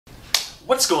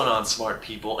What's going on, smart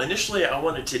people? Initially, I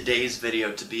wanted today's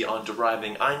video to be on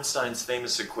deriving Einstein's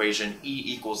famous equation E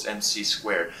equals mc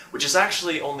squared, which is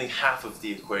actually only half of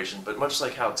the equation, but much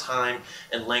like how time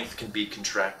and length can be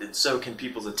contracted, so can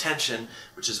people's attention,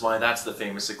 which is why that's the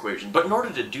famous equation. But in order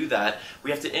to do that,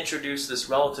 we have to introduce this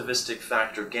relativistic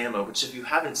factor gamma, which if you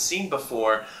haven't seen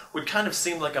before, would kind of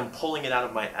seem like I'm pulling it out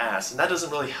of my ass, and that doesn't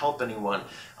really help anyone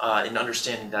in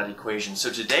understanding that equation.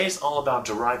 So today's all about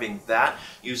deriving that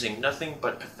using nothing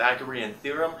but Pythagorean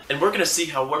theorem, and we're going to see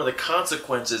how one of the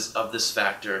consequences of this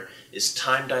factor is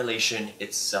time dilation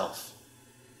itself.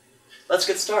 Let's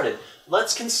get started.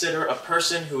 Let's consider a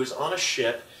person who is on a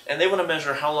ship and they want to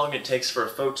measure how long it takes for a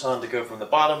photon to go from the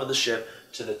bottom of the ship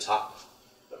to the top.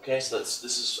 Okay, so this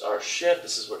is our ship.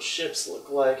 This is what ships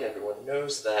look like. Everyone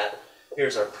knows that.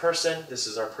 Here's our person. This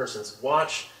is our person's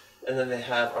watch. And then they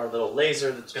have our little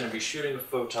laser that's going to be shooting a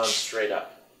photon straight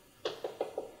up.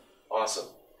 Awesome.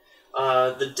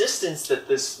 The distance that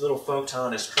this little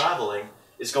photon is traveling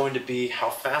is going to be how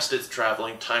fast it's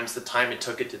traveling times the time it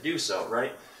took it to do so,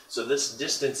 right? So this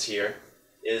distance here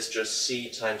is just c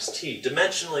times t.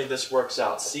 Dimensionally, this works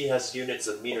out. C has units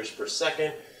of meters per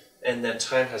second, and then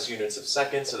time has units of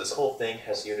seconds, so this whole thing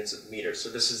has units of meters. So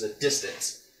this is a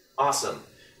distance. Awesome.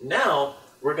 Now,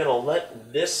 we're going to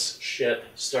let this ship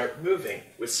start moving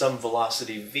with some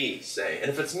velocity v, say. And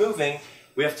if it's moving,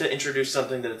 we have to introduce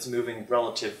something that it's moving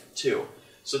relative to.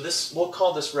 So this, we'll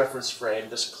call this reference frame,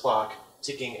 this clock,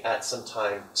 ticking at some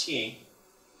time t.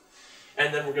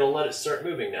 And then we're going to let it start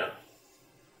moving now.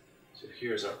 So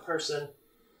here's our person.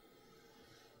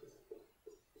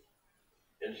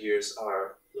 And here's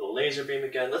our little laser beam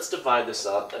again. Let's divide this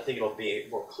up. I think it'll be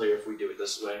more clear if we do it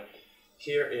this way.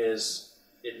 Here is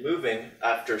it moving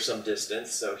after some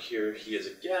distance, so here he is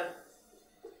again.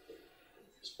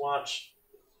 Just watch,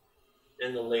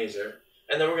 and the laser.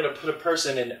 And then we're going to put a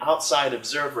person, an outside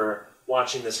observer,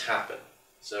 watching this happen.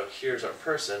 So here's our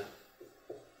person.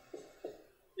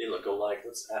 They look alike.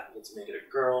 Let's make it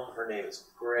a girl. Her name is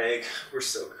Greg. We're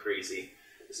so crazy.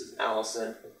 This is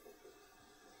Allison.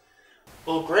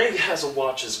 Well, Greg has a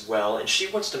watch as well, and she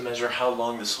wants to measure how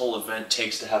long this whole event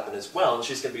takes to happen as well, and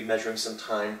she's going to be measuring some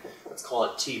time, let's call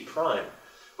it t prime.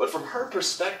 But from her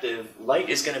perspective, light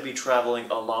is going to be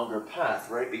traveling a longer path,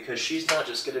 right? Because she's not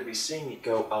just going to be seeing it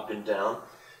go up and down,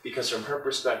 because from her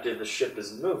perspective, the ship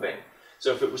is moving.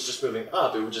 So if it was just moving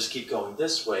up, it would just keep going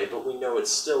this way, but we know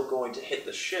it's still going to hit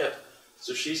the ship,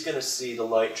 so she's going to see the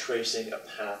light tracing a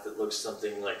path that looks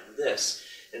something like this.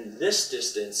 And this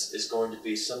distance is going to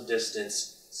be some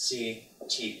distance c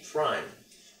t prime.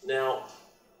 Now,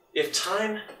 if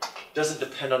time doesn't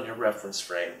depend on your reference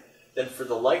frame, then for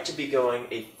the light to be going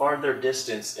a farther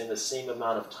distance in the same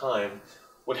amount of time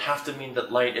would have to mean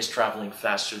that light is traveling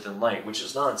faster than light, which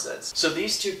is nonsense. So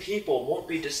these two people won't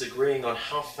be disagreeing on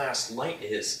how fast light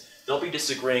is. They'll be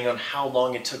disagreeing on how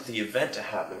long it took the event to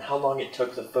happen, how long it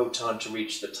took the photon to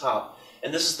reach the top.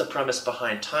 And this is the premise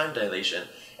behind time dilation.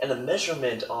 And the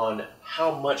measurement on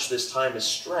how much this time is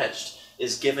stretched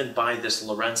is given by this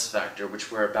Lorentz factor,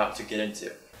 which we're about to get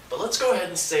into. But let's go ahead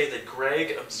and say that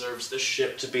Greg observes the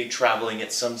ship to be traveling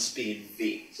at some speed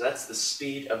v. So that's the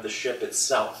speed of the ship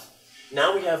itself.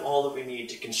 Now we have all that we need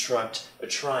to construct a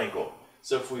triangle.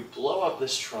 So if we blow up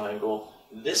this triangle,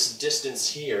 this distance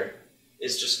here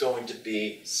is just going to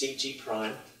be ct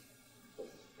prime.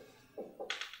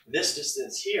 This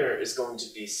distance here is going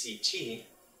to be ct.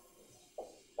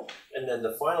 And then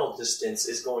the final distance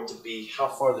is going to be how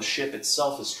far the ship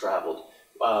itself has traveled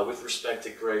with respect to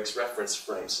Greg's reference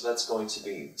frame. So that's going to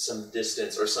be some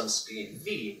distance or some speed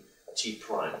v t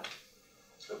prime.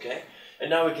 Okay? And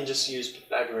now we can just use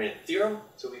Pythagorean theorem.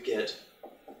 So we get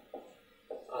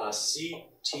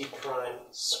ct prime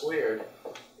squared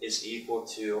is equal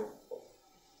to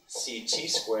ct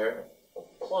squared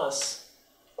plus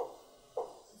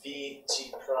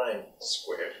vt prime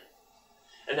squared.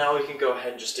 And now we can go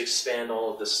ahead and just expand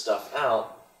all of this stuff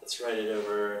out. Let's write it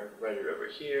over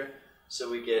here. So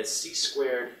we get c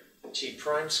squared t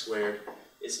prime squared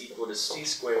is equal to c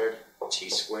squared t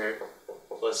squared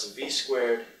plus v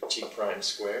squared t prime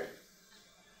squared.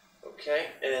 Okay,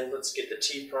 and let's get the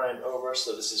t prime over.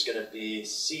 So this is going to be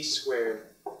c squared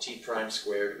t prime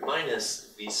squared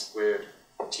minus v squared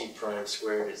t prime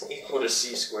squared is equal to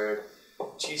c squared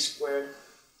t squared.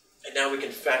 And now we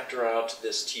can factor out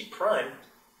this t prime.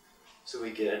 So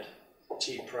we get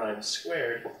t prime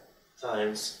squared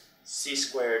times c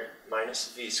squared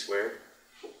minus v squared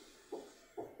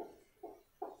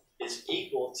is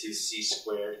equal to c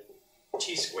squared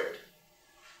t squared.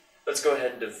 Let's go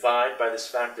ahead and divide by this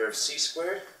factor of c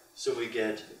squared. So we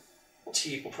get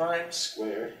t prime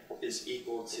squared is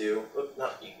equal to,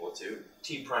 not equal to,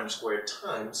 t prime squared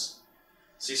times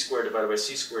c squared divided by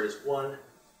c squared is 1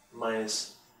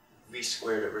 minus v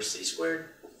squared over c squared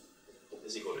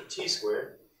is equal to t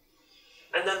squared.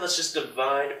 And then let's just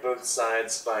divide both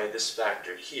sides by this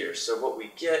factor here. So what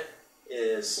we get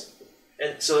is,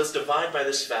 and so let's divide by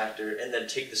this factor and then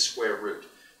take the square root.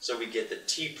 So we get that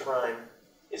t prime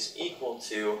is equal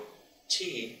to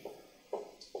t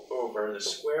over the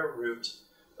square root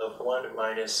of 1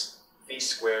 minus v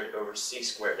squared over c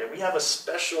squared. And we have a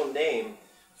special name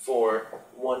for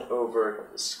 1 over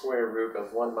the square root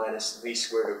of 1 minus v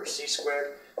squared over c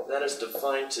squared. That is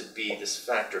defined to be this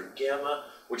factor gamma,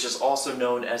 which is also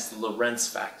known as the Lorentz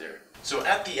factor. So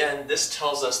at the end, this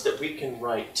tells us that we can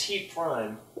write t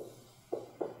prime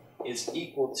is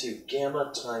equal to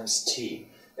gamma times t.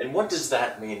 And what does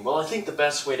that mean? Well, I think the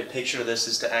best way to picture this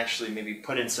is to actually maybe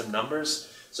put in some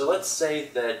numbers. So let's say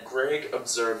that Greg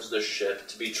observes the ship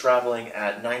to be traveling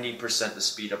at 90% the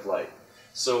speed of light.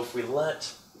 So if we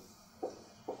let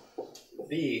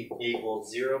v equal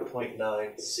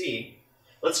 0.9 c,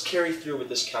 let's carry through with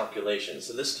this calculation.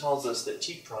 So this tells us that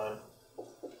t prime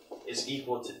is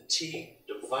equal to t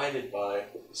divided by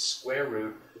the square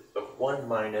root of 1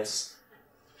 minus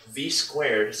v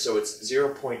squared, so it's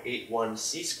 0.81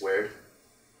 c squared,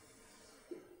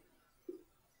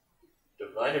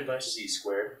 divided by c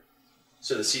squared,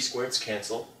 so the c squareds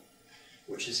cancel,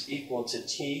 which is equal to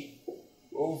t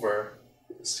over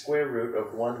the square root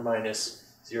of 1 minus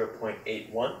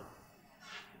 0.81,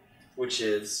 which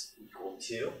is equal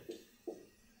to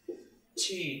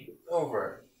t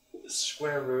over the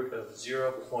square root of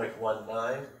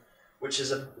 0.19, which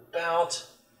is about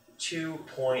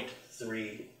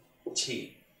 2.3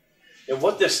 t. And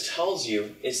what this tells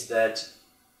you is that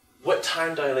what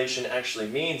time dilation actually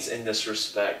means in this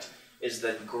respect is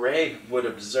that Greg would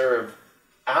observe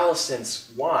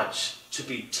Allison's watch to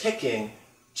be ticking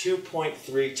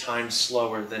 2.3 times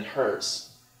slower than hers.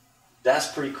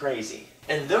 That's pretty crazy.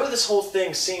 And though this whole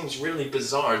thing seems really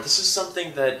bizarre, this is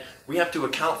something that we have to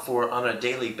account for on a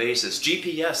daily basis.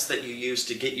 GPS that you use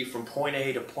to get you from point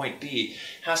A to point B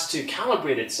has to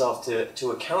calibrate itself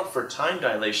to account for time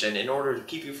dilation in order to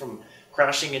keep you from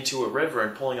crashing into a river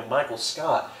and pulling a Michael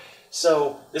Scott.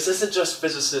 So this isn't just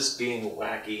physicists being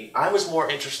wacky. I was more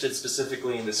interested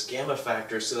specifically in this gamma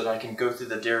factor so that I can go through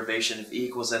the derivation of E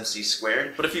equals mc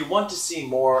squared. But if you want to see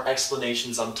more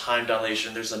explanations on time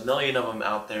dilation, there's a million of them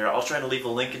out there. I'll try to leave a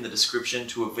link in the description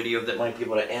to a video that might be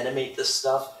able to animate this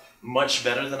stuff much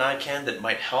better than I can that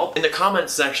might help. In the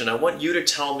comments section, I want you to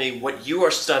tell me what you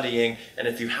are studying, and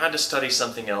if you had to study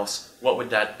something else, what would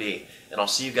that be? And I'll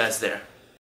see you guys there.